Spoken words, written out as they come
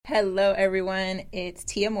Hello, everyone. It's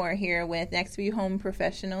Tia Moore here with Nextview Home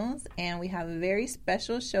Professionals, and we have a very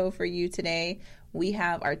special show for you today. We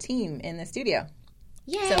have our team in the studio.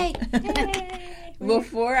 Yay!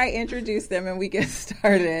 Before I introduce them and we get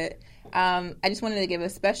started, I just wanted to give a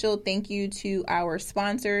special thank you to our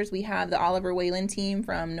sponsors. We have the Oliver Whalen team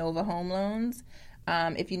from Nova Home Loans.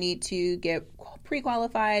 If you need to get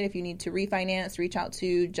pre-qualified, if you need to refinance, reach out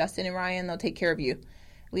to Justin and Ryan. They'll take care of you.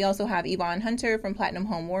 We also have Yvonne Hunter from Platinum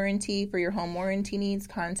Home Warranty. For your home warranty needs,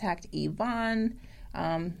 contact Yvonne.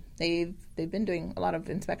 They've been doing a lot of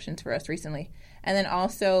inspections for us recently. And then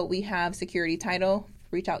also we have Security Title.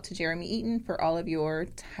 Reach out to Jeremy Eaton for all of your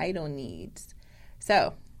title needs.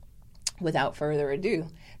 So without further ado,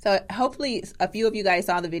 so hopefully a few of you guys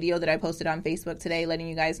saw the video that I posted on Facebook today, letting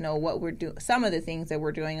you guys know what we're doing, some of the things that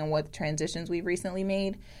we're doing and what transitions we've recently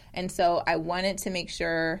made. And so I wanted to make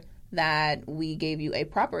sure that we gave you a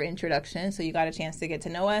proper introduction, so you got a chance to get to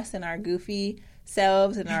know us and our goofy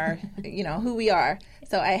selves and our, who we are.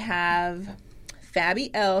 So I have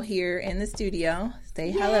Fabi L here in the studio.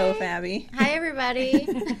 Say hello, Fabi. Hi, everybody.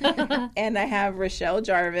 And I have Rochelle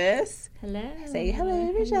Jarvis. Hello. Say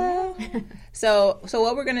hello, Rochelle. So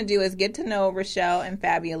what we're going to do is get to know Rochelle and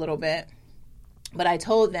Fabi a little bit. But I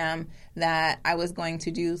told them that I was going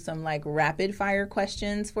to do some rapid fire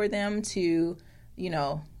questions for them to,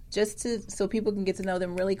 so people can get to know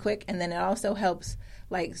them really quick. And then it also helps,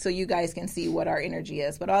 so you guys can see what our energy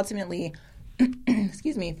is. But ultimately,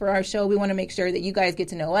 excuse me, for our show, we want to make sure that you guys get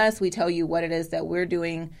to know us. We tell you what it is that we're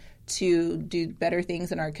doing to do better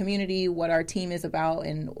things in our community, what our team is about,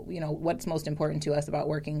 and, what's most important to us about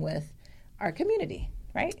working with our community,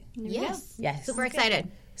 right? Yes. Yes. Super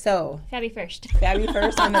excited. So, Fabi first. Fabi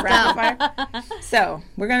first on the rapid fire. So,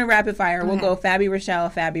 we're going to rapid fire. We'll go Fabi, Rochelle,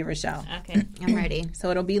 Fabi, Rochelle. Okay. I'm ready. So,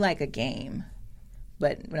 it'll be like a game,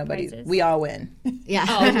 but Prizes. we all win. Yeah.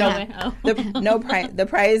 The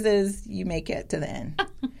prize is you make it to the end.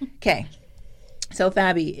 Okay. So,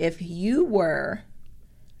 Fabi, if you were,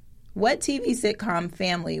 what TV sitcom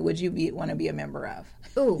family would you want to be a member of?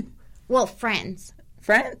 Ooh. Well, Friends.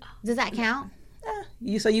 Friend? Does that count?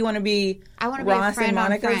 So you want to be I want to be Ross a friend and on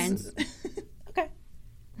Monica's? Friends. Okay.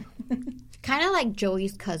 Kind of like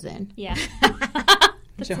Joey's cousin. Yeah.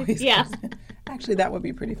 Joey's Yeah. cousin. Actually, that would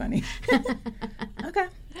be pretty funny. Okay.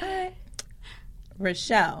 All right.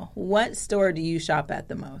 Rochelle, what store do you shop at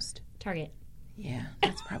the most? Target. Yeah,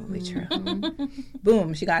 that's probably true.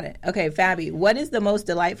 Boom, she got it. Okay, Fabi, what is the most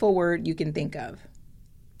delightful word you can think of?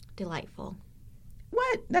 Delightful.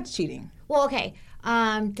 What? That's cheating. Well, okay.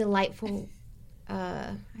 Delightful.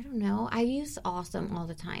 I don't know. I use awesome all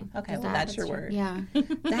the time. Okay, well, that's your word. Yeah.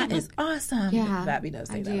 That is awesome. Yeah. Fabi does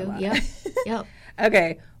say I that do. a lot. Yep.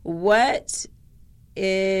 Okay,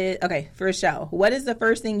 for Rochelle, what is the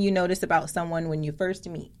first thing you notice about someone when you first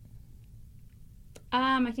meet?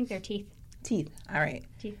 I think they're teeth. Teeth. All right.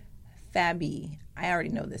 Teeth. Fabi, I already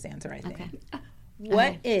know this answer, I think. Okay.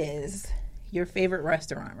 What is your favorite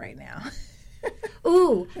restaurant right now?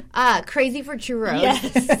 Ooh, Crazy for Churros.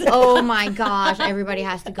 Yes. Oh my gosh, everybody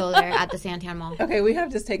has to go there at the Santan Mall. Okay, we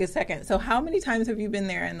have to take a second. So how many times have you been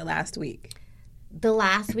there in the last week? The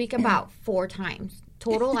last week, about 4 times.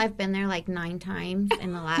 Total, I've been there 9 times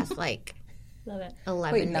in the last Love it.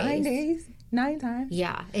 11 Wait, days. 9 days? 9 times?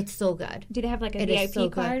 Yeah, it's so good. Do they have a It is VIP so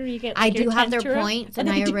good. card where you get I your do have 10 their churros? points,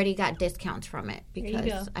 and I already got discounts from it you because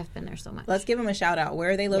go. I've been there so much. Let's give them a shout out.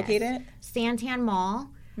 Where are they located? Santan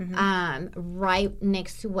Mall, right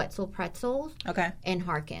next to Wetzel Pretzels Okay. and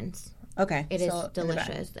Harkins. Okay. It is So, in the back.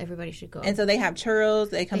 delicious. Everybody should go. And so they have churros.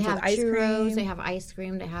 They come They with have ice churros, cream. they have ice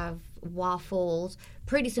cream, they have waffles.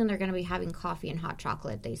 Pretty soon they're going to be having coffee and hot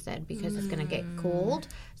chocolate, they said, because it's going to get cold.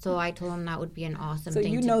 So I told them that would be an awesome So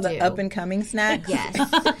thing you to know do. the up and coming snacks? Yes.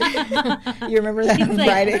 You remember that on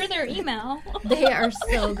Friday? Here's their email. They are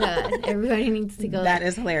so good. Everybody needs to go That there.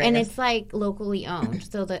 is hilarious. And it's locally owned,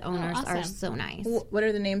 so the owners are awesome. so nice. What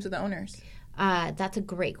are the names of the owners? That's a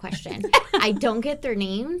great question. I don't get their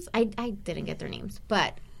names. I didn't get their names,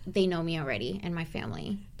 but they know me already and my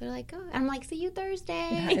family. They're like, oh, I'm like, see you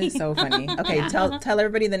Thursday. That is so funny. Okay, tell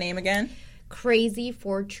everybody the name again. Crazy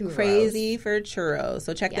for Churros. Crazy for Churros.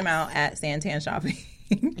 So check them out at Santan Shopping.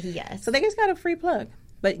 Yes. So they just got a free plug.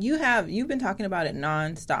 But you've been talking about it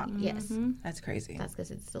nonstop. Yes. That's crazy. That's because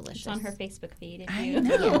it's delicious. It's on her Facebook feed if I you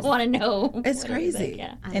know. want to know. It's what it is. crazy.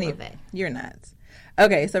 Yeah. I love it. You're nuts.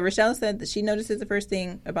 Okay, so Rochelle said that she notices the first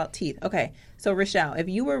thing about teeth. Okay, so Rochelle, if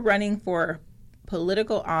you were running for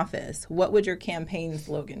political office, what would your campaign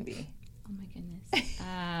slogan be? Oh my goodness.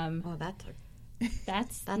 Oh,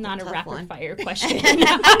 That's a not a tough rapid one. fire question.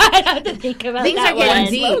 I have to think about Things that are getting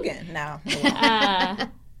one. deep. Slogan now.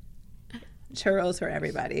 Churros for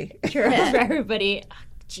everybody. Churros for everybody.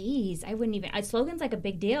 Jeez, I wouldn't even. Slogan's like a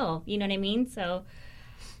big deal. You know what I mean? So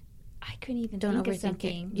I couldn't even Don't think of overthink it.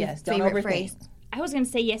 something. Yes, don't Favorite overthink. phrase. I was going to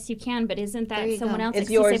say yes, you can, but isn't There that you someone go. else? It's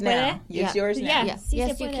like, yours "Si se puede"? now. It's yours now. Yeah. Yes, Si se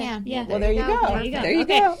yes, you puede. can. Yeah. Well, there you go. There you go. There you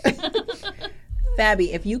Okay. go.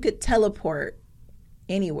 Fabi, if you could teleport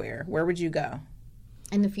anywhere, where would you go?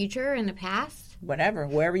 In the future, in the past, Whatever,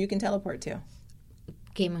 wherever you can teleport to.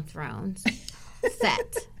 Game of Thrones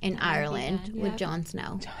set in Ireland yeah. with Jon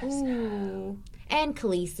Snow Ooh. and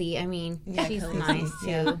Khaleesi. I mean, Yeah, she's Khaleesi. nice too.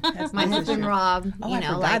 Yeah, that's My nice. husband Rob, Oh, you I know,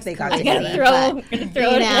 forgot likes they got Khaleesi, together. Throw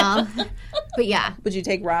you it know. But yeah, Would you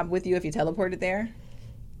take Rob with you if you teleported there?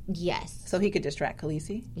 yes, So he could distract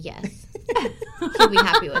Khaleesi? yes. She'll be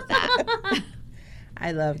happy with that.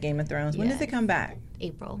 I love Game of Thrones. When does Yes. it come back?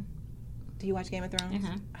 April. Do you watch Game of Thrones?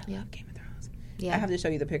 Uh-huh. I Yeah. love Game of Thrones. Yeah. I have to show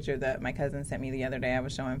you the picture that my cousin sent me the other day. I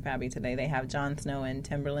was showing Fabi today. They have Jon Snow in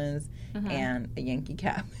Timberlands and a Yankee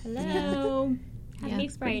cap. Hello. Happy Yeah.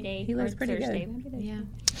 Friday. He looks or pretty Thursday. good. Happy Thursday.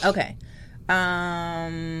 Yeah. Okay.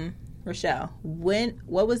 Rochelle, when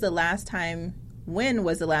was the last time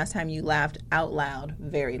you laughed out loud,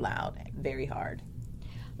 very hard?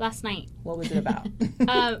 Last night. What was it about?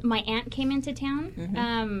 My aunt came into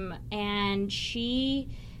town, and she's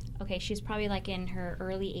probably like in her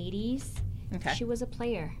early 80s. Okay. She was a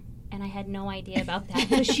player, and I had no idea about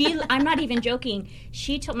that. So I'm not even joking.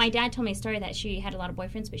 My dad told me a story that she had a lot of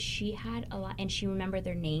boyfriends, but she had a lot, and she remembered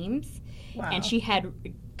their names. Wow. And she had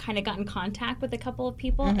kind of gotten contact with a couple of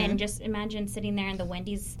people, and just imagine sitting there in the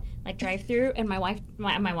Wendy's like drive-through, and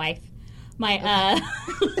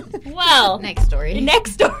well, Next story.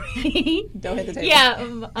 next story. Don't hit the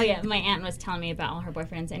table. Yeah, my aunt was telling me about all her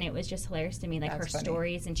boyfriends, and it was just hilarious to me, like That's her funny.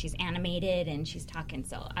 stories, and she's animated and she's talking.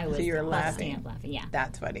 So I was you were busting laughing. up laughing. Yeah,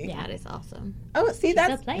 That's funny. Yeah. That is awesome. Oh, see,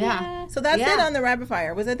 that's yeah. so that's Yeah. it on the rapid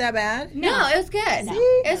fire. Was it that bad? No, it was good. No.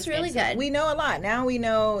 It was really good. We know a lot. Now we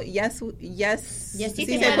know yes, Yes, si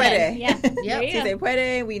sí se se puede. Yeah. There you Si go. se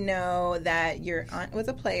puede. We know that your aunt was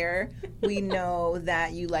a player. We know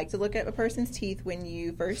that you like to look at a person's teeth when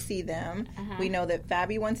you first see them. We know that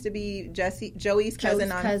Fabi wants to be Joey's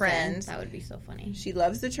cousin on Friends. That would be so funny. She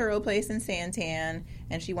loves the churro place in Santan,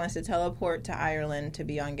 and she wants to teleport to Ireland to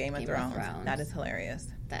be on Game of Game of Thrones. Thrones. That is hilarious.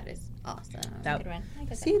 That is awesome. That, Good one. I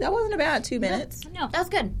got see, that wasn't about 2 minutes. that. No. That was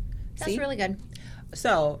good. That's See? really good.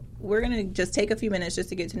 So we're going to just take a few minutes just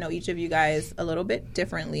to get to know each of you guys a little bit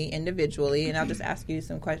differently, individually, and I'll just ask you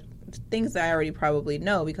some things that I already probably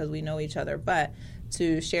know because we know each other, but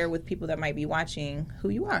to share with people that might be watching who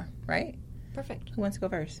you are, right? Perfect. Who wants to go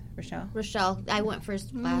first? Rochelle? Rochelle, I went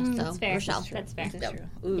first last, so That's fair. Rochelle. That's fair. That's true.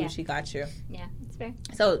 Ooh, Yeah. she got you. Yeah, it's fair.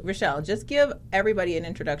 So, Rochelle, just give everybody an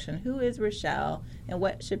introduction. Who is Rochelle, and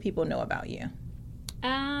what should people know about you?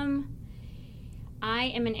 I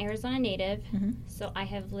am an Arizona native, so I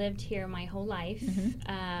have lived here my whole life.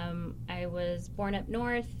 I was born up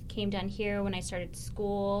north, came down here when I started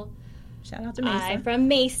school. Shout out to Mesa. I'm from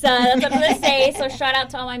Mesa. That's what I'm going to say. So shout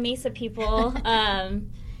out to all my Mesa people.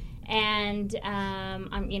 I'm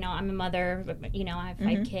a mother. I have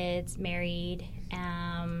 5 kids, married.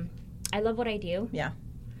 I love what I do. Yeah.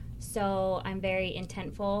 So I'm very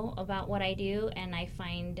intentful about what I do, and I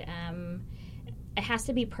find it has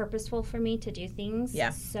to be purposeful for me to do things. Yeah.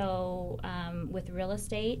 So with real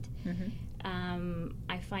estate,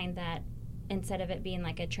 I find that instead of it being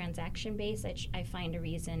like a transaction based, I find a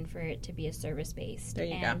reason for it to be a service based. There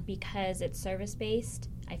you and go. because it's service based,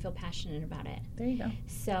 I feel passionate about it. There you go.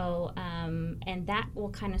 So, and that will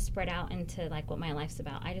kind of spread out into like what my life's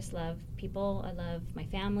about. I just love people. I love my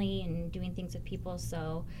family and doing things with people.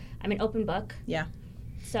 So I'm an open book. Yeah.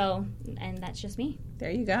 So, and that's just me.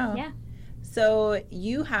 There you go. Yeah. So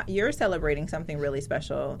you're celebrating something really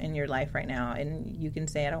special in your life right now, and you can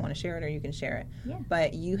say I don't want to share it, or you can share it. Yeah.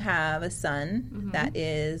 But you have a son that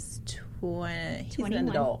is he's 21. an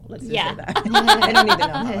adult. Let's just Yeah. say that. I don't need to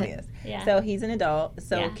know how old he is. Yeah. So he's an adult.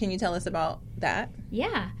 So Yeah. can you tell us about that?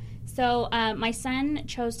 Yeah. So my son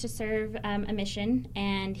chose to serve a mission,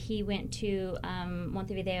 and he went to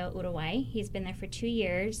Montevideo, Uruguay. He's been there for 2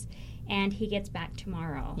 years, and he gets back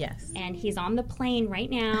tomorrow. Yes. And he's on the plane right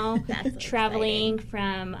now, That's so traveling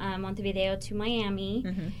from Montevideo to Miami.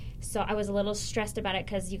 So I was a little stressed about it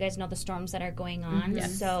because you guys know the storms that are going on.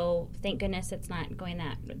 Yes. So thank goodness it's not going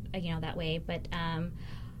that way. But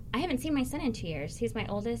I haven't seen my son in 2 years. He's my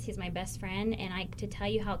oldest. He's my best friend. And to tell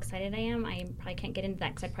you how excited I am, I probably can't get into that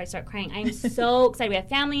because I'd probably start crying. I'm so excited. We have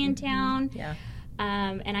family in town. Yeah.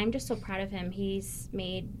 And I'm just so proud of him. He's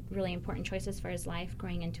made really important choices for his life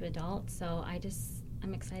growing into adult. So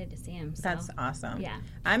I'm excited to see him. So. That's awesome. Yeah.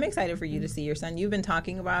 I'm excited for you to see your son. You've been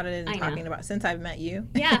talking about it I and know. talking about since I've met you.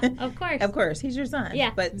 Yeah, of course. Of course, he's your son.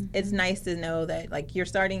 Yeah. But it's nice to know that like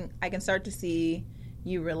I can start to see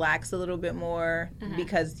you relax a little bit more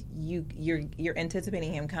because you're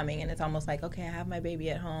anticipating him coming, and it's almost like, okay, I have my baby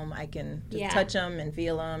at home. I can just touch him and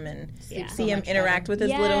feel him and see him interact with his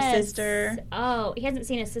little sister. Oh, he hasn't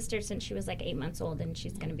seen his sister since she was like 8 months old, and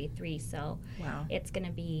she's going to be 3. So Wow. it's going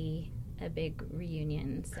to be a big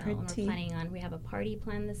reunion. So Pretty. we're planning on, we have a party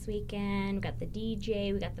planned this weekend. We got the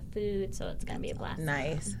DJ, we got the food, so it's going to be a blast.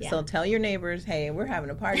 Nice. Yeah. So tell your neighbors, hey, we're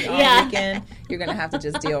having a party all Yeah. weekend. You're going to have to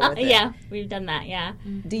just deal with it. Yeah, we've done that, yeah.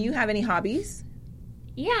 Do you have any hobbies?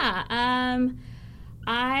 Yeah,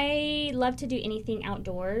 I love to do anything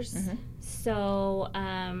outdoors. So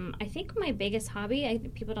I think my biggest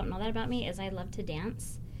hobby, people don't know that about me, is I love to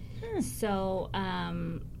dance. So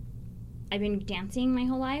I've been dancing my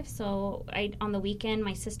whole life. So on the weekend,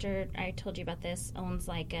 my sister, I told you about this, owns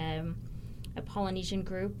like a Polynesian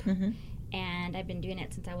group. And I've been doing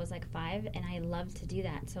it since I was like 5, and I love to do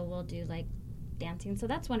that. So we'll do like dancing. So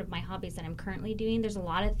that's one of my hobbies that I'm currently doing. There's a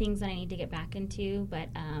lot of things that I need to get back into, but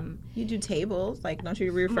You do tables, like don't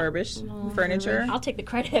you refurbish furniture? I'll take the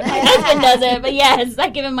credit. My husband does it, but yes, I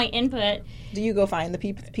give him my input. Do you go find the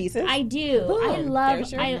pieces? I do. Boom.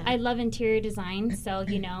 There's your- I love interior design, so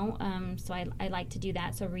so I like to do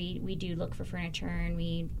that. So we do look for furniture, and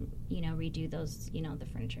we redo those the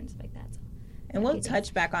furniture and stuff like that. So. And we'll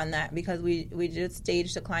touch back on that because we just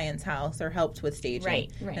staged a client's house or helped with staging. Right.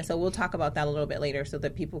 And so we'll talk about that a little bit later so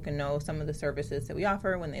that people can know some of the services that we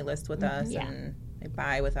offer when they list with us and they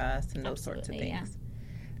buy with us and those sorts of things.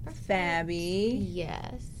 Fabby,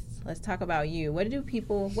 Yes. let's talk about you. What should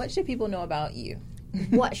people know about you?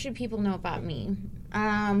 What should people know about me?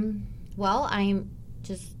 Well, I'm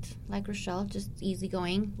just like Rochelle, just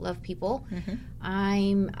easygoing, love people.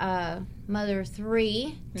 I'm a mother of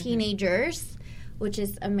 3 teenagers, which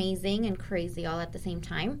is amazing and crazy all at the same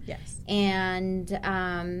time. Yes. And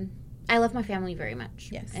I love my family very much.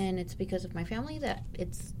 Yes. And it's because of my family that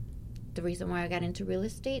it's the reason why I got into real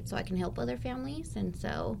estate, so I can help other families. And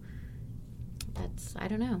so that's, I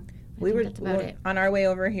don't know. That's about it. On our way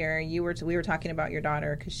over here. We were talking about your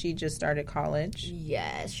daughter because she just started college.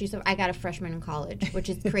 Yes, I got a freshman in college, which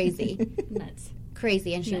is crazy. Nuts.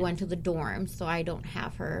 Crazy, and she went to the dorm, so I don't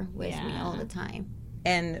have her with me all the time.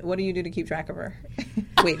 And what do you do to keep track of her?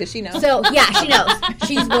 Wait, does she know? So yeah, she knows.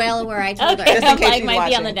 She's well aware. I told her. Just in case I she's might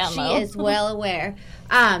be on the watching. down She low. is well aware.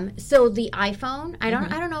 So the iPhone, I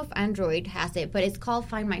don't know if Android has it, but it's called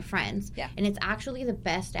Find My Friends. Yeah. And it's actually the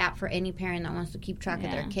best app for any parent that wants to keep track of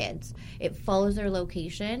their kids. It follows their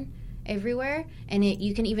location everywhere, and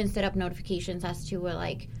you can even set up notifications as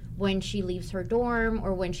to when she leaves her dorm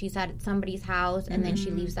or when she's at somebody's house, and then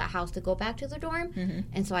she leaves that house to go back to the dorm.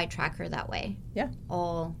 And so I track her that way. Yeah.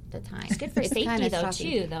 All the time. It's good for safety kinda though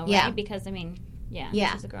stalking. too, though, Yeah. right? Because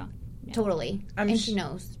Yeah. she's a girl. Yeah. Totally. And she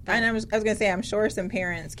knows. And I was going to say, I'm sure some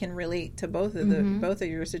parents can relate to both of both of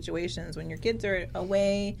your situations when your kids are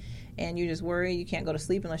away and you just worry you can't go to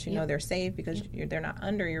sleep unless you know they're safe because they're not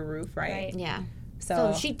under your roof, right? Yeah.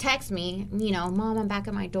 So she texts me, Mom, I'm back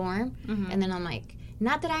at my dorm. And then I'm like,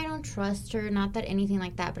 not that I don't trust her, not that anything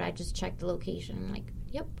like that, but I just check the location. I'm like,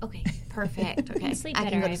 yep, okay, perfect. Okay, Sleep I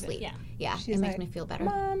can better, go to I bet. sleep. Yeah. Yeah, She's it makes like, me feel better.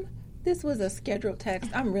 Mom, this was a scheduled text.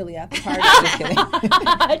 I'm really at the party. Just kidding.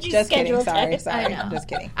 Just kidding. Sorry. I know. Just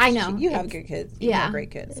kidding. I know. You have good kids. You have great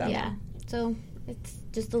kids. So. Yeah. So it's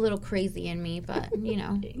just a little crazy in me, but,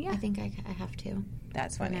 I think I have to.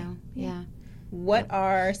 That's funny. For now. Yeah. What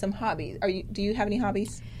are some hobbies? Do you have any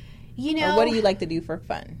hobbies? Or what do you like to do for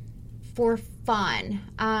fun? For fun,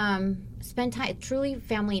 spend time, truly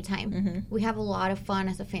family time. We have a lot of fun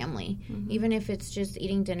as a family, even if it's just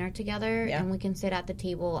eating dinner together, and we can sit at the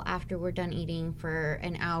table after we're done eating for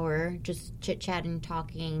an hour, just chit-chatting,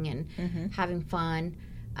 talking, and having fun.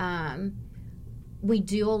 We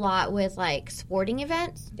do a lot with, sporting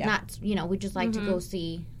events. Not, we just like to go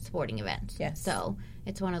see sporting events. Yes. So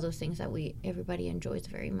it's one of those things that everybody enjoys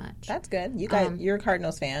very much. That's good. You're a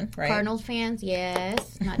Cardinals fan, right? Cardinals fans,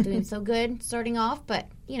 yes. Not doing so good starting off, but,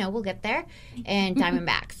 we'll get there. And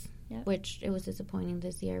Diamondbacks, which it was disappointing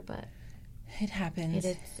this year, but it happens.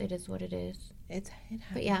 It is what it is. It happens.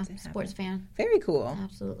 But yeah, It sports fan. Very cool.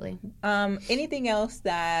 Absolutely. Anything else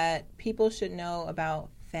that people should know about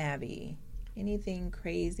Fabby? Anything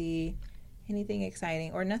crazy? Anything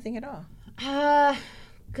exciting? Or nothing at all?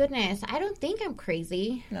 Goodness, I don't think I'm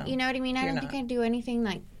crazy. No, you know what I mean? I don't think I do anything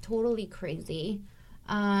totally crazy.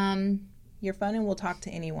 You're fun and will talk to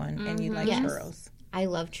anyone, and you like churros. I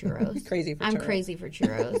love churros. Crazy for I'm churros. crazy for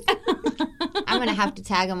churros. I'm going to have to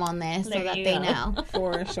tag them on this so that they know.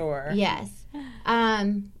 For sure. Yes.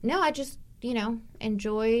 No, I just,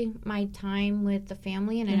 enjoy my time with the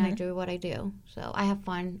family and I enjoy what I do. So I have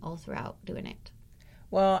fun all throughout doing it.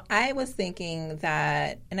 Well, I was thinking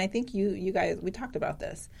that, and I think you guys, we talked about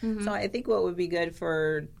this. So I think what would be good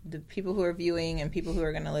for the people who are viewing and people who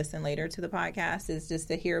are going to listen later to the podcast is just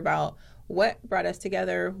to hear about what brought us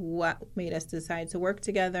together, what made us decide to work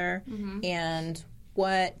together, and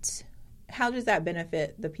how does that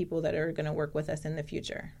benefit the people that are going to work with us in the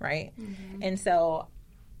future, right? And so,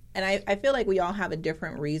 and I feel like we all have a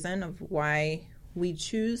different reason of why we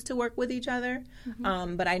choose to work with each other.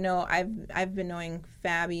 But I know I've been knowing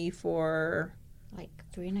Fabi for like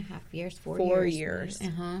 3.5 years, 4 years.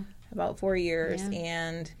 About 4 years. Yeah.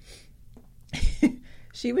 And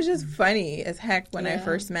she was just funny as heck when I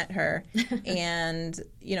first met her. And,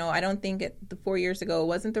 I don't think the 4 years ago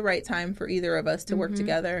wasn't the right time for either of us to work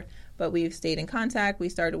together, but we've stayed in contact. We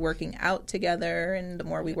started working out together, and the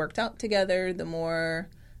more we worked out together, the more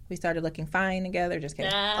we started looking fine together. Just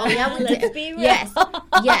kidding. Let's be real. Yes,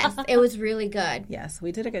 it was really good. Yes,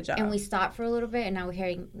 we did a good job. And we stopped for a little bit, and now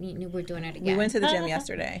we're doing it again. We went to the gym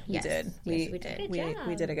yesterday. Yes. We did. We did.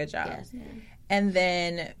 We did a good job. Yes. And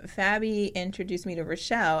then Fabi introduced me to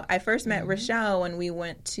Rochelle. I first met Rochelle when we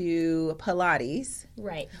went to Pilates.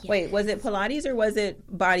 Right. Yes. Wait, was it Pilates or was it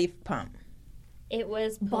Body Pump? It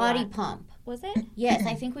was Body Pump. Was it? Yes,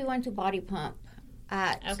 I think we went to Body Pump.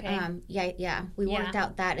 Okay. We worked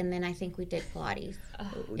out that, and then I think we did Pilates,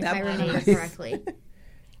 if that I was remember nice. correctly.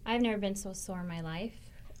 I've never been so sore in my life.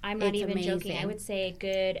 I'm not It's even amazing. joking. I would say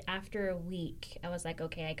after a week, I was like,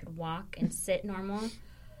 okay, I could walk and sit normal.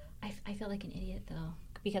 I feel like an idiot, though,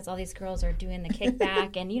 because all these girls are doing the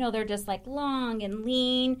kickback, and, they're just, like, long and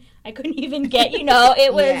lean. I couldn't even get,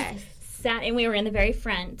 it was sad, and we were in the very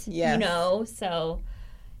front, so...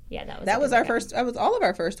 Yeah, that was our first. That was all of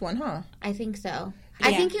our first one, huh? I think so. Yeah.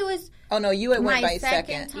 I think it was. Oh no, you went my by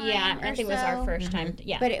second. Time yeah, I think it was our first time.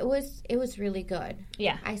 Yeah, but it was really good.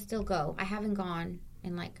 Yeah, I still go. I haven't gone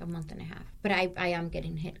in like a month and a half, but I am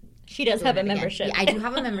getting hit. She does have a membership. Yeah, I do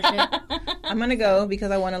have a membership. I'm gonna go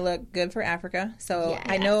because I want to look good for Africa. So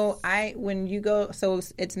I know when you go. So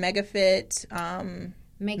it's MegaFit.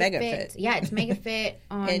 MegaFit. Yeah, it's MegaFit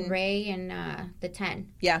on Ray and the 10.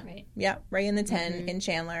 Yeah. Right. Yeah, Ray and the 10 in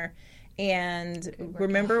Chandler. And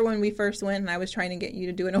remember when we first went and I was trying to get you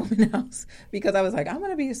to do an open house because I was like, I'm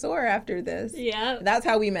going to be sore after this. Yeah. That's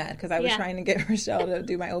how we met because I was trying to get Rochelle to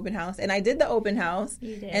do my open house. And I did the open house.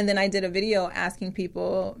 You did. And then I did a video asking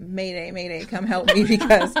people, Mayday, Mayday, come help me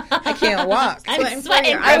because I can't walk. I'm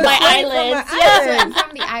sweating from my my eyelids. Sweating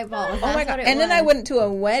from the eyeballs. Oh my God. And then I went to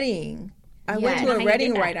a wedding. I went to a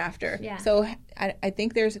wedding right after. Yeah. So I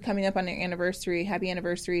think there's coming up on their anniversary, happy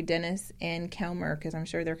anniversary, Dennis and Kelmer, because I'm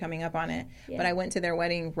sure they're coming up on it. Yeah. But I went to their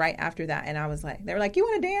wedding right after that, and I was like, they were like, you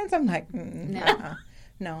want to dance? I'm like,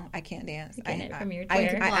 no, I can't dance. From your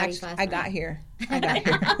Twitter. I got here.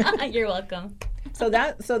 You're welcome. So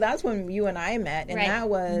that's when you and I met, and that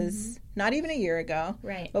was not even a year ago.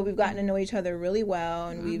 Right. But we've gotten to know each other really well,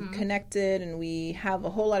 and we've connected, and we have a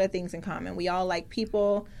whole lot of things in common. We all like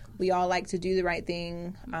people. We all like to do the right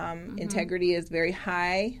thing. Integrity is very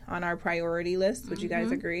high on our priority list. Would you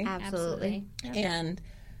guys agree? Absolutely. Yep. And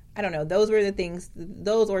I don't know. Those were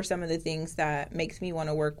some of the things that makes me want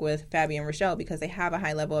to work with Fabi and Rochelle because they have a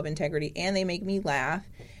high level of integrity and they make me laugh.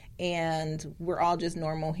 And we're all just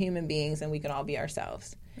normal human beings and we can all be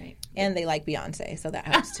ourselves. Right. And they like Beyonce, so that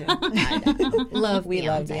helps too. Love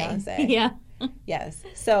Beyonce. Yeah. Yes.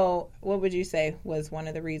 So what would you say was one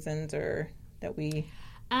of the reasons or that we...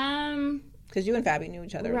 Because you and Fabi knew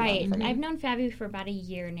each other. Right. I've known Fabi for about a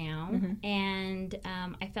year now. And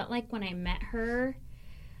I felt like when I met her,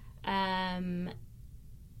 that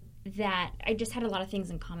I just had a lot of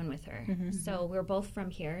things in common with her. So we're both from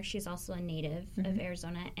here. She's also a native of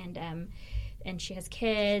Arizona. And she has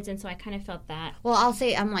kids. And so I kind of felt that. Well, I'll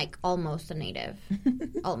say I'm like almost a native.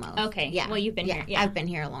 Almost. Okay. Yeah. Well, you've been here. Yeah. I've been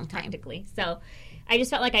here a long time. Practically. So I just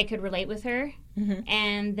felt like I could relate with her.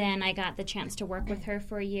 And then I got the chance to work with her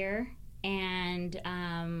for a year and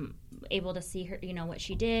able to see her, what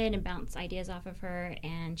she did and bounce ideas off of her.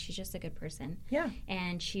 And she's just a good person. Yeah.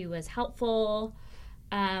 And she was helpful.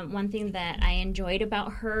 One thing that I enjoyed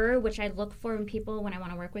about her, which I look for in people when I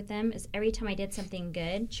want to work with them, is every time I did something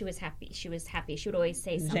good, she was happy. She would always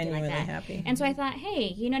say something genuinely like that. Happy. And so I thought,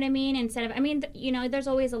 hey, you know what I mean? Instead of, there's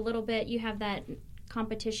always a little bit, you have that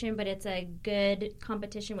competition, but it's a good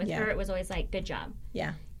competition with her. It was always like, good job.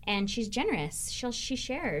 Yeah. And she's generous. She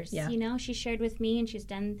shares. Yeah. She shared with me, and she's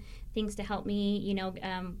done things to help me.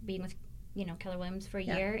 Being with Keller Williams for a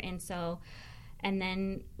year, and so and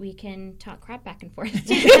then we can talk crap back and forth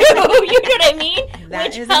too. You know what I mean?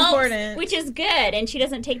 That is important. Which is good. And she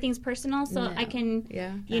doesn't take things personal, so I can,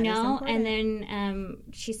 you know. And then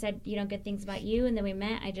she said, you know, good things about you. And then we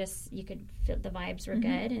met. You could feel the vibes were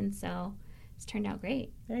good. And so it's turned out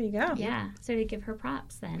great. There you go. Yeah. So to give her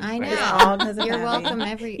props then. I know. All because of You're Fabi. Welcome,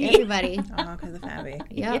 everybody. All because of Fabi.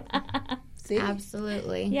 Yep. Yeah. See?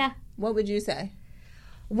 Absolutely. Yeah. What would you say?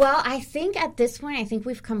 Well, I think at this point,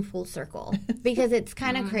 we've come full circle because it's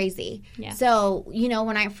kind of crazy. Yeah. So, you know,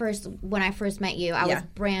 when I first met you, I was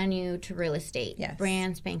brand new to real estate,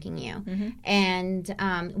 brand spanking new.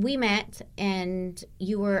 And we met, and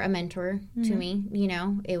you were a mentor to me. You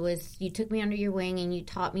know, you took me under your wing and you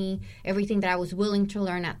taught me everything that I was willing to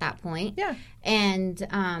learn at that point. Yeah. And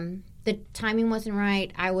the timing wasn't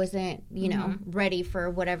right. I wasn't, you know, ready for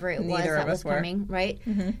whatever it was that was coming, right?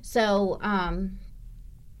 So,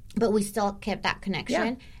 but we still kept that connection.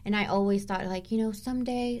 Yeah. And I always thought, like, you know,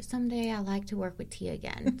 someday I'd like to work with Tia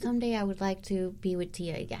again. Someday I would like to be with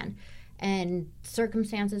Tia again. And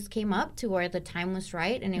circumstances came up to where the time was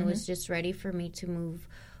right, and it was just ready for me to move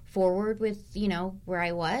forward with, you know, where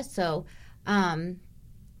I was. So,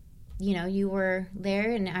 you know, you were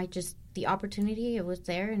there, and the opportunity, it was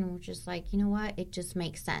there, and we're just like, you know what? It just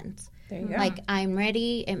makes sense. There you go. Like, I'm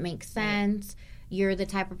ready. It makes sense. You're the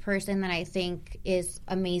type of person that I think is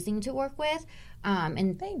amazing to work with.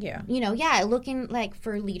 And thank you. You know, looking like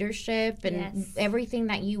for leadership and everything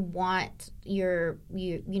that you want the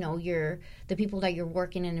people that you're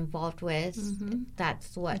working and involved with.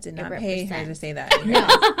 That's what I did not it pay represents. her to say that. No,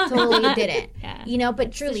 totally didn't. Yeah. You know,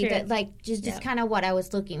 but truly, just kind of what I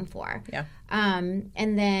was looking for. Yeah. And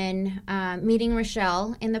then meeting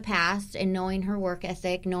Rochelle in the past and knowing her work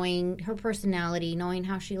ethic, knowing her personality, knowing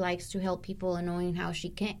how she likes to help people, and knowing how she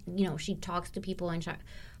can, you know, she talks to people and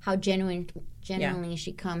how genuinely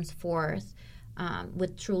she comes forth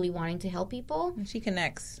with truly wanting to help people. And she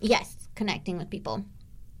connects. Yes, connecting with people.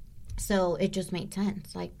 So it just made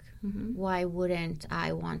sense. Like, why wouldn't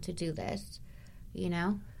I want to do this? You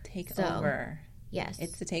know? Take over. Yes.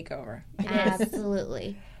 It's a takeover.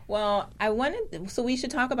 Absolutely. Well, so we should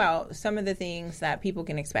talk about some of the things that people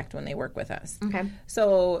can expect when they work with us. Okay.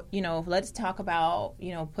 So, you know, let's talk about,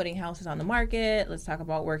 you know, putting houses on the market. Let's talk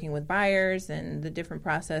about working with buyers and the different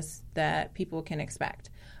process that people can expect.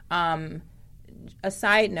 A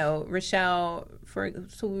side note, Rochelle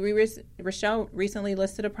recently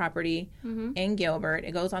listed a property in Gilbert.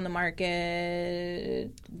 It goes on the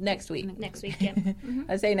market next week. Next week, yeah.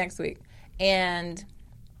 I say next week. And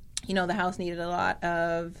you know, the house needed a lot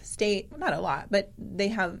of not a lot, but they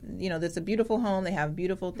have, you know, it's a beautiful home. They have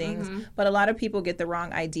beautiful things, but a lot of people get the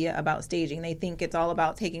wrong idea about staging. They think it's all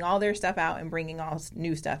about taking all their stuff out and bringing all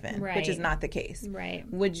new stuff in, which is not the case. Right.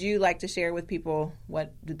 Would you like to share with people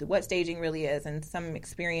what staging really is and some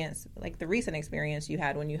experience, like the recent experience you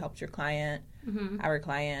had when you helped your client, our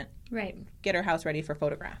client, get her house ready for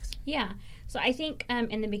photographs? Yeah. So I think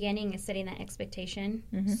in the beginning is setting that expectation.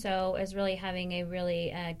 So is really having a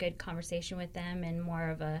really good conversation with them and more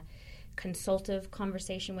of a consultative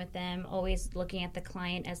conversation with them, always looking at the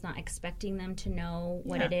client as not expecting them to know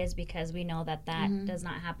what it is, because we know that does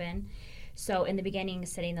not happen. So in the beginning,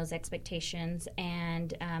 setting those expectations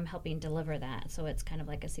and helping deliver that. So it's kind of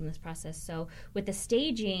like a seamless process. So with the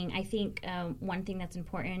staging, I think one thing that's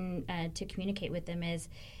important to communicate with them is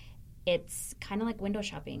it's kind of like window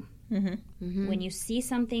shopping. When you see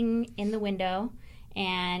something in the window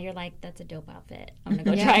and you're like, that's a dope outfit, I'm going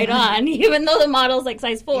to go try it on, even though the model's like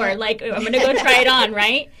size 4, like I'm going to go try it on,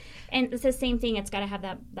 right? And it's the same thing. It's got to have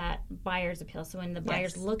that buyer's appeal. So when the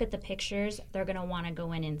buyers look at the pictures, they're going to want to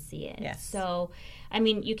go in and see it. Yes. So, I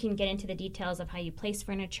mean, you can get into the details of how you place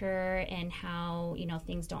furniture and how, you know,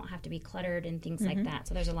 things don't have to be cluttered and things like that.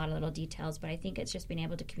 So there's a lot of little details, but I think it's just being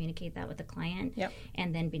able to communicate that with the client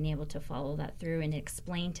and then being able to follow that through and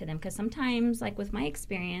explain to them. Because sometimes, like with my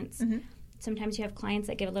experience, sometimes you have clients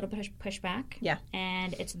that give a little pushback. Yeah.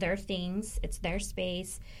 And it's their things, it's their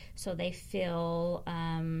space, so they feel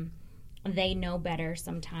they know better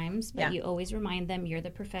sometimes. But you always remind them you're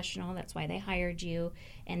the professional, that's why they hired you,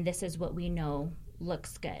 and this is what we know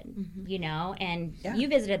looks good, you know? And you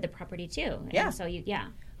visited the property too. And so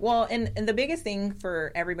Well, and the biggest thing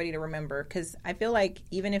for everybody to remember, because I feel like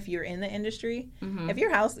even if you're in the industry, if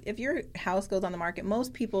your house goes on the market,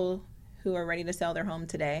 most people who are ready to sell their home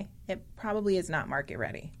today, it probably is not market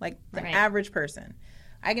ready. Like the average person.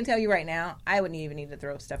 I can tell you right now, I wouldn't even need to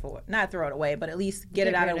throw stuff away. Not throw it away, but at least get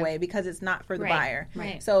it out of the way, because it's not for the buyer.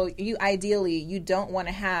 Right. So you don't want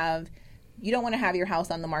to have your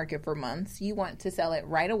house on the market for months. You want to sell it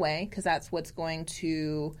right away, because that's what's going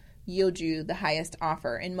to yield you the highest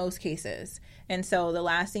offer in most cases. And so the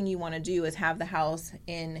last thing you want to do is have the house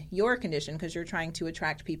in your condition, because you're trying to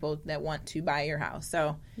attract people that want to buy your house.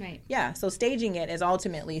 So, yeah, so staging it is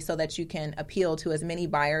ultimately so that you can appeal to as many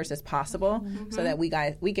buyers as possible, so that we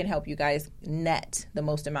can help you guys net the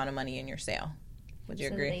most amount of money in your sale. Would you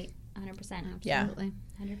agree? 100%. Yeah.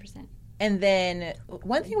 100%. And then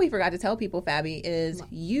one thing we forgot to tell people, Fabi, is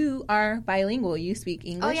you are bilingual. You speak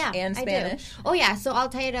English and Spanish. Oh, yeah. So I'll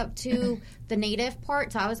tie it up to the native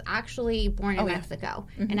part. So I was actually born in Mexico,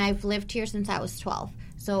 and I've lived here since I was 12.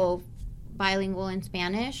 So bilingual in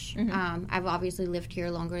Spanish. I've obviously lived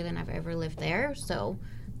here longer than I've ever lived there. So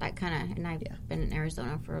that kind of, and I've been in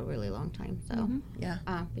Arizona for a really long time. So,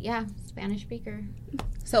 but yeah, Spanish speaker.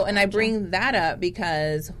 So, and I bring that up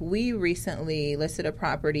because we recently listed a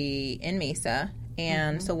property in Mesa.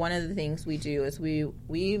 And so one of the things we do is we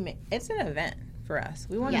it's an event for us.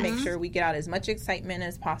 We want to make sure we get out as much excitement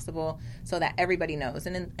as possible so that everybody knows.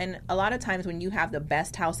 And a lot of times when you have the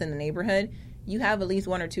best house in the neighborhood, you have at least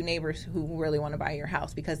one or two neighbors who really want to buy your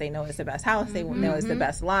house because they know it's the best house, they know it's the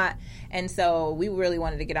best lot. And so we really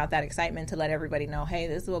wanted to get out that excitement to let everybody know, hey,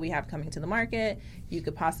 this is what we have coming to the market. You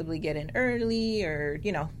could possibly get in early, or,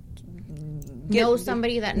 know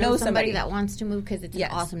somebody that knows somebody that wants to move, because it's an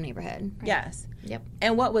awesome neighborhood. Right? Yes. Yep.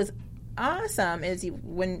 And what was awesome is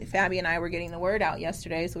when Fabi and I were getting the word out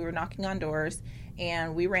yesterday, so we were knocking on doors,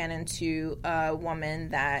 and we ran into a woman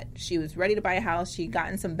that she was ready to buy a house. She'd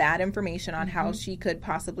gotten some bad information on how she could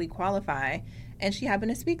possibly qualify, and she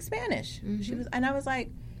happened to speak Spanish. And I was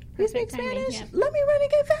like, you speak Spanish? Yeah. Let me run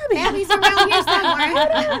and get Fabi. Fabi's around here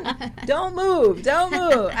somewhere. Don't move.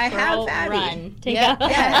 I have Fabi. Run. Take off.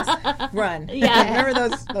 Yes. Run. Yeah. Remember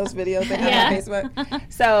those videos they have on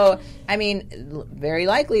Facebook? So, I mean, very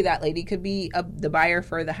likely that lady could be the buyer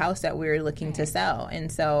for the house that we're looking to sell.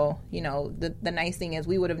 And so, the nice thing is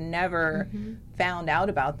we would have never found out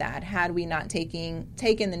about that had we not taken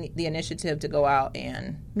the initiative to go out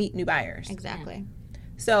and meet new buyers. Exactly. Yeah.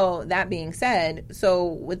 So that being said,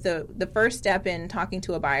 with the first step in talking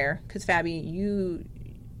to a buyer, because Fabi,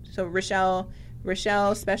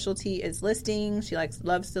 Rochelle's specialty is listing. She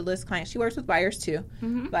loves to list clients. She works with buyers too,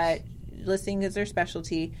 but listing is her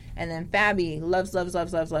specialty. And then Fabi loves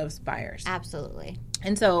buyers. Absolutely.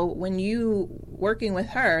 And so when you working with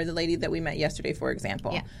her, the lady that we met yesterday, for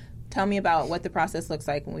example, tell me about what the process looks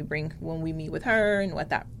like when we meet with her and what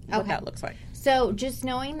that looks like. So just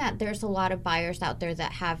knowing that there's a lot of buyers out there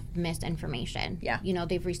that have misinformation. Yeah.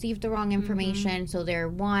 They've received the wrong information. So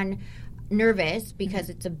they're, nervous because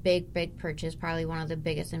it's a big purchase, probably one of the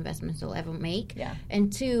biggest investments they'll ever make. Yeah.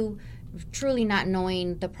 And two, truly not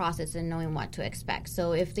knowing the process and knowing what to expect.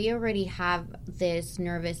 So if they already have this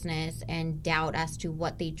nervousness and doubt as to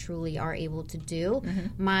what they truly are able to do,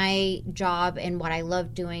 my job and what I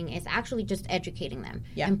love doing is actually just educating them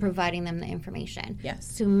and providing them the information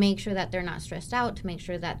to make sure that they're not stressed out, to make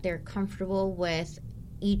sure that they're comfortable with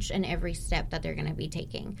each and every step that they're going to be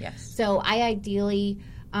taking. Yes. So I ideally,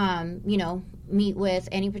 meet with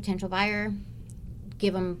any potential buyer,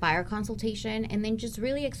 give them buyer consultation, and then just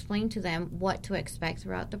really explain to them what to expect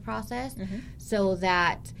throughout the process so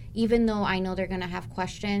that even though I know they're going to have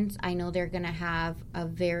questions, I know they're going to have a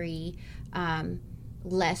very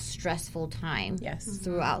less stressful time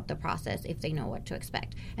throughout the process if they know what to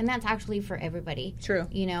expect. And that's actually for everybody. True.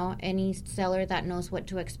 Any seller that knows what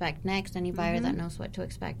to expect next, any buyer that knows what to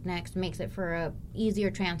expect next, makes it for a easier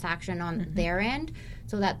transaction on their end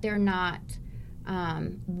so that they're not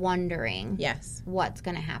wondering what's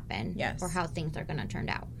going to happen or how things are going to turn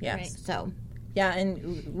out. Yes. Right? So. Yeah,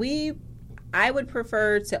 and I would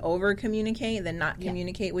prefer to over-communicate than not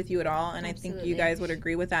communicate with you at all. And absolutely. I think you guys would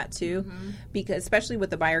agree with that too, because especially with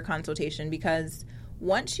the buyer consultation, because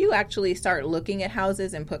once you actually start looking at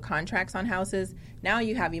houses and put contracts on houses, now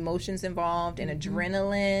you have emotions involved and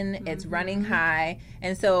adrenaline, it's running high.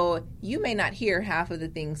 And so you may not hear half of the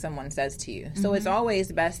things someone says to you. So it's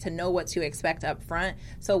always best to know what to expect up front.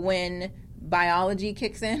 So when biology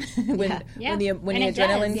kicks in, when the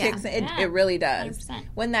adrenaline kicks in, it really does. 100%.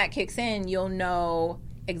 When that kicks in, you'll know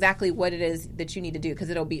exactly what it is that you need to do because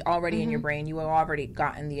it'll be already in your brain. You will already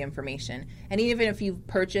gotten the information. And even if you've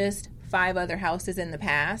purchased 5 other houses in the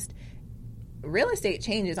past, real estate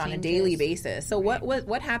changes on a daily basis. So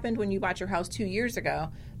what happened when you bought your house 2 years ago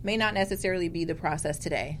may not necessarily be the process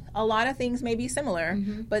today. A lot of things may be similar,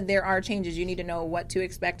 but there are changes. You need to know what to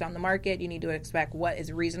expect on the market. You need to expect what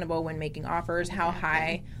is reasonable when making offers, how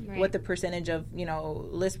high, what the percentage of,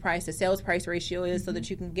 list price to sales price ratio is so that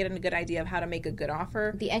you can get a good idea of how to make a good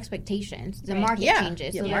offer. The expectations, the market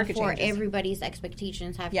changes. So therefore everybody's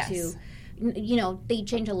expectations have to they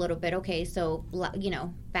change a little bit. Okay, so,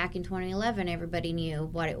 back in 2011, everybody knew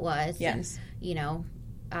what it was. Yes. And,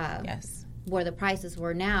 yes. Where the prices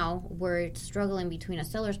were now, we're struggling between a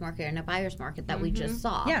seller's market and a buyer's market that we just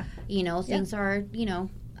saw. Yeah. Things are,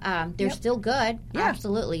 they're still good. Yeah.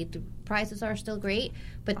 Absolutely. The prices are still great,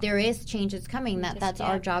 but there is changes coming. That's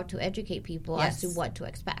our job to educate people as to what to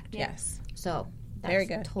expect. Yes. So that's very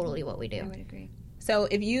good. Totally what we do. I would agree. So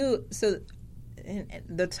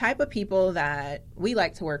the type of people that we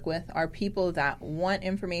like to work with are people that want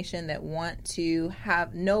information, that want to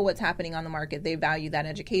know what's happening on the market. They value that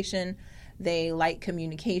education. They like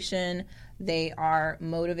communication. They are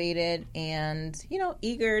motivated and,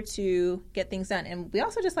 eager to get things done. And we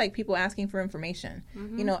also just like people asking for information.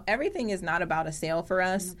 Everything is not about a sale for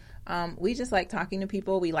us. We just like talking to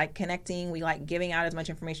people. We like connecting. We like giving out as much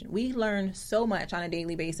information. We learn so much on a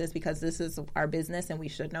daily basis because this is our business and we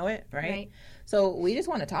should know it, right? So we just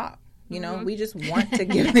want to talk. We just want to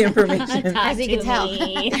give the information. As you can tell.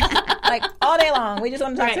 Like all day long. We just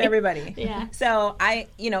want to talk to everybody. Yeah. So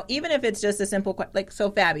even if it's just a simple,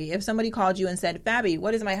 so Fabi, if somebody called you and said, Fabi,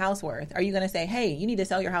 what is my house worth? Are you going to say, hey, you need to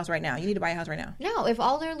sell your house right now. You need to buy a house right now. No, if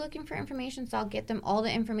all they're looking for information, so I'll get them all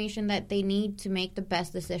the information that they need to make the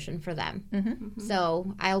best decision for them.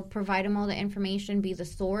 So I'll provide them all the information, be the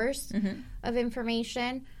source of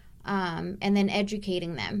information. And then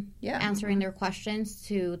educating them, answering their questions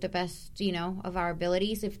to the best, of our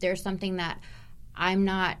abilities. If there's something that I'm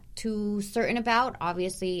not too certain about,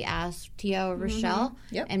 obviously ask Tia or Rochelle,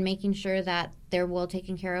 and making sure that they're well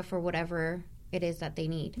taken care of for whatever it is that they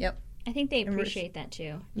need. I think they appreciate that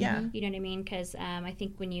too. Yeah. You know what I mean? Because I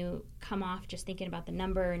think when you come off just thinking about the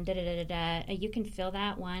number and da-da-da-da-da, you can feel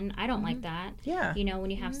that one. I don't like that. Yeah. When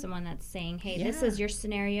you have someone that's saying, hey, this is your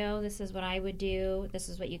scenario, this is what I would do, this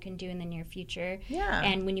is what you can do in the near future. Yeah.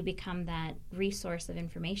 And when you become that resource of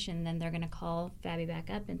information, then they're going to call Fabi back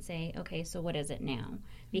up and say, okay, so what is it now?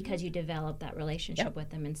 Because you develop that relationship with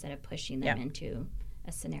them instead of pushing them into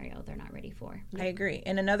a scenario they're not ready for. I agree.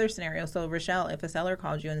 In another scenario, so Rochelle, if a seller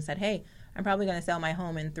called you and said, hey, I'm probably going to sell my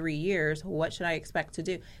home in 3 years, what should I expect to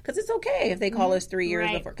do? Because it's okay if they call us 3 years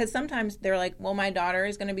before. Because sometimes they're like, well, my daughter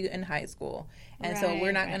is going to be in high school, and so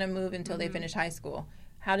we're not going to move until they finish high school.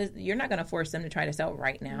 You're not going to force them to try to sell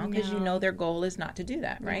right now because their goal is not to do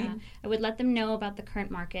that, right? Yeah. I would let them know about the current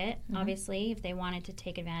market. Obviously, if they wanted to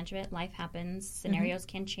take advantage of it, life happens. Scenarios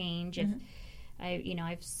can change. If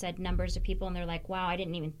I've said numbers to people and they're like, wow, I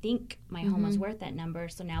didn't even think my home was worth that number.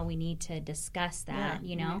 So now we need to discuss that,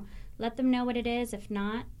 Let them know what it is. If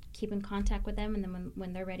not, keep in contact with them. And then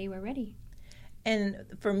when they're ready, we're ready. And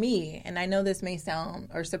for me, and I know this may sound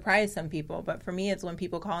or surprise some people, but for me, it's when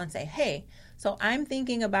people call and say, hey, so I'm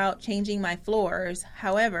thinking about changing my floors.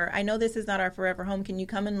 However, I know this is not our forever home. Can you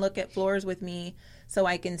come and look at floors with me so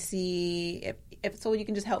I can see if so you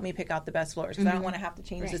can just help me pick out the best floors because I don't want to have to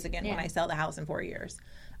change this again when I sell the house in 4 years.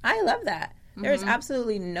 I love that. There's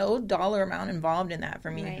absolutely no dollar amount involved in that for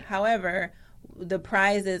me. Right. However, the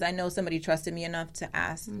prize is I know somebody trusted me enough to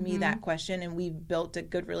ask me that question, and we've built a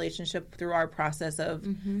good relationship through our process of,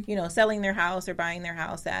 selling their house or buying their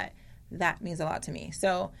house. That means a lot to me.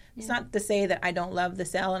 So it's not to say that I don't love the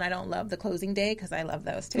sale and I don't love the closing day because I love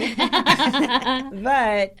those too.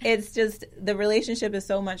 But it's just the relationship is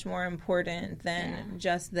so much more important than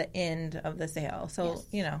just the end of the sale. So,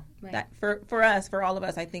 that for us, for all of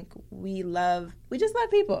us, I think we just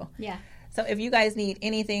love people. Yeah. So if you guys need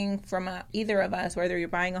anything from either of us, whether you're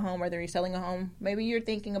buying a home, whether you're selling a home, maybe you're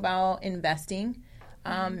thinking about investing.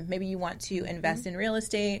 Maybe you want to invest in real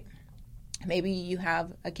estate. Maybe you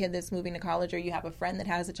have a kid that's moving to college or you have a friend that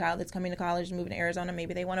has a child that's coming to college and moving to Arizona.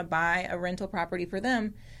 Maybe they want to buy a rental property for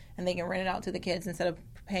them and they can rent it out to the kids instead of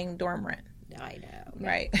paying dorm rent. I know.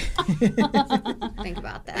 Right. Think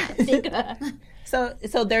about that.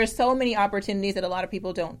 So there's so many opportunities that a lot of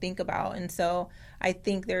people don't think about. And so I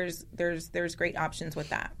think there's great options with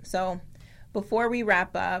that. So before we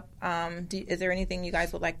wrap up, is there anything you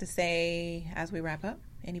guys would like to say as we wrap up?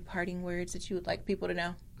 Any parting words that you would like people to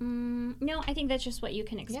know? No, I think that's just what you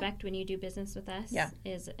can expect when you do business with us. Yeah.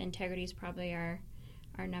 Is integrity is probably our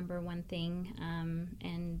number one thing,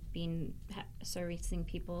 and servicing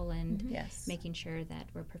people and making sure that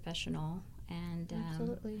we're professional. And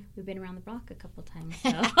absolutely, we've been around the block a couple times, so.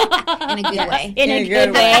 In a good way. In a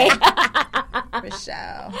good way.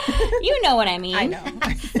 Michelle, you know what I mean. I know.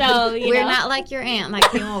 So we're not like your aunt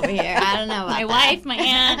that came over here. I don't know. My wife, my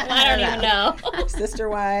aunt. I don't even know. Sister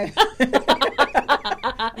wife.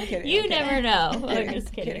 I'm kidding. You never know. I'm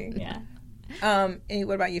just kidding. Yeah.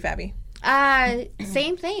 What about you, Fabi?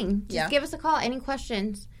 Same thing. Just give us a call. Any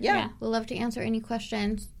questions? Yeah. We'd love to answer any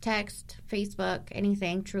questions. Text, Facebook,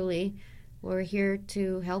 anything, truly. we're here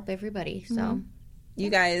to help everybody. So you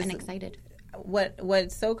guys, I'm excited.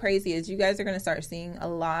 What's so crazy is you guys are going to start seeing a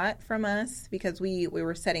lot from us because we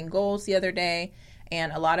were setting goals the other day,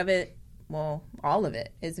 and a lot of it, well, all of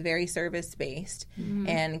it is very service-based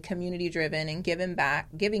and community-driven and giving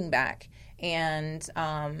back. And,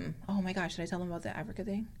 oh my gosh, should I tell them about the Africa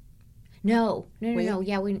thing? No. Yeah,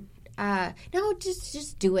 no,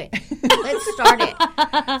 just do it. Let's start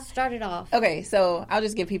it. Start it off. Okay, so I'll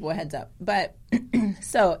just give people a heads up. But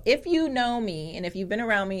so if you know me and if you've been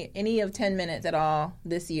around me any of 10 minutes at all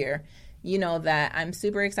this year, you know that I'm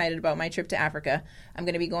super excited about my trip to Africa. I'm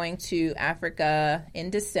going to be going to Africa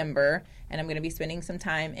in December, and I'm going to be spending some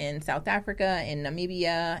time in South Africa, in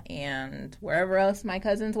Namibia, and wherever else my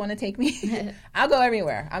cousins want to take me. I'll go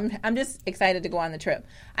everywhere. I'm just excited to go on the trip.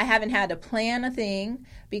 I haven't had to plan a thing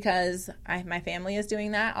because my family is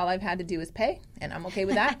doing that. All I've had to do is pay, and I'm okay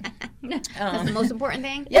with that. That's the most important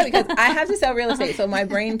thing. Yeah, because I have to sell real estate, so my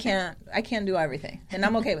brain can't do everything, and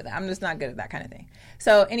I'm okay with that. I'm just not good at that kind of thing.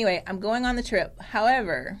 So anyway, I'm going on the trip.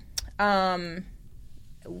 However, so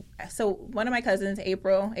one of my cousins,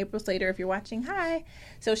 April Slater, if you're watching, hi.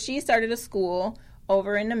 So she started a school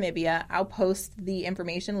over in Namibia. I'll post the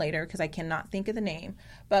information later because I cannot think of the name.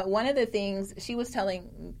 But one of the things she was telling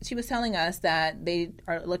us that they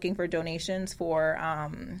are looking for donations for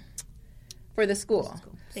the school.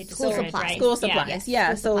 School supplies. School supplies. Yes,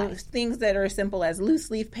 Yeah. school So supplies. things that are as simple as loose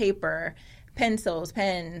leaf paper, pencils,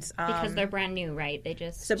 pens. Because they're brand new, right?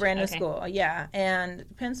 It's a brand new school, yeah. And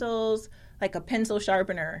pencils, like a pencil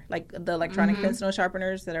sharpener, like the electronic pencil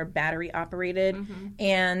sharpeners that are battery operated.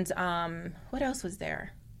 And what else was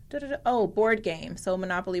there? Oh, board games. So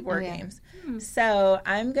Monopoly board games. So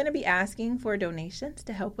I'm going to be asking for donations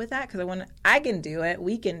to help with that because I can do it.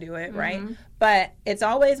 We can do it, right? But it's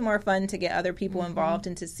always more fun to get other people involved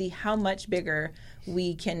and to see how much bigger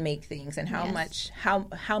we can make things and how much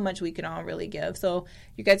we can all really give. So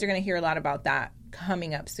you guys are going to hear a lot about that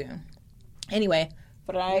coming up soon. Anyway,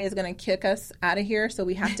 Fry is going to kick us out of here, so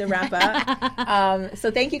we have to wrap up.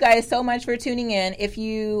 So thank you guys so much for tuning in. If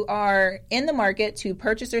you are in the market to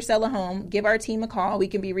purchase or sell a home, give our team a call. We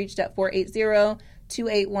can be reached at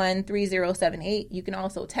 480-281-3078. You can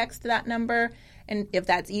also text that number, and if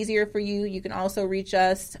that's easier for you, you can also reach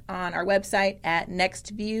us on our website at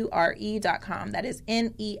nextviewre.com. That is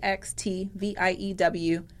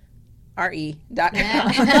nextviewre.com.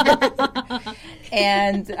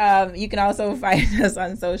 And you can also find us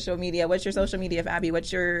on social media. What's your social media, Fabi?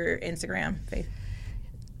 What's your Instagram, Faith?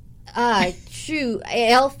 El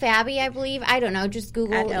Fabi, I believe. I don't know. Just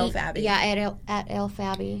Google at El Fabi. Yeah, at El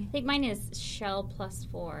Fabi. I think mine is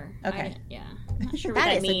Shell+4. Okay. I'm not sure what that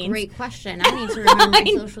that is means. a great question. I need to remember my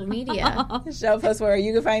social media. Shell+4.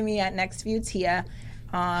 You can find me at NextViewTia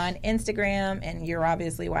on Instagram, and you're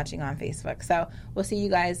obviously watching on Facebook. So we'll see you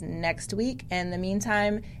guys next week. In the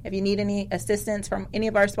meantime, if you need any assistance from any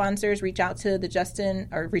of our sponsors, reach out to the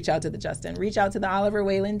Oliver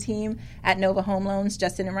Wayland team at Nova Home Loans.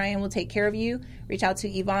 Justin and Ryan will take care of you. Reach out to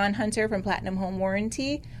Yvonne Hunter from Platinum Home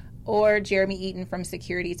Warranty or Jeremy Eaton from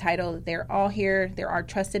Security Title. They're all here. They're our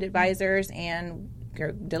trusted advisors and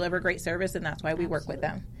deliver great service, and that's why we work with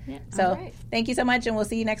them. Yeah. So thank you so much, and we'll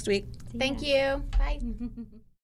see you next week. Thank you. Bye.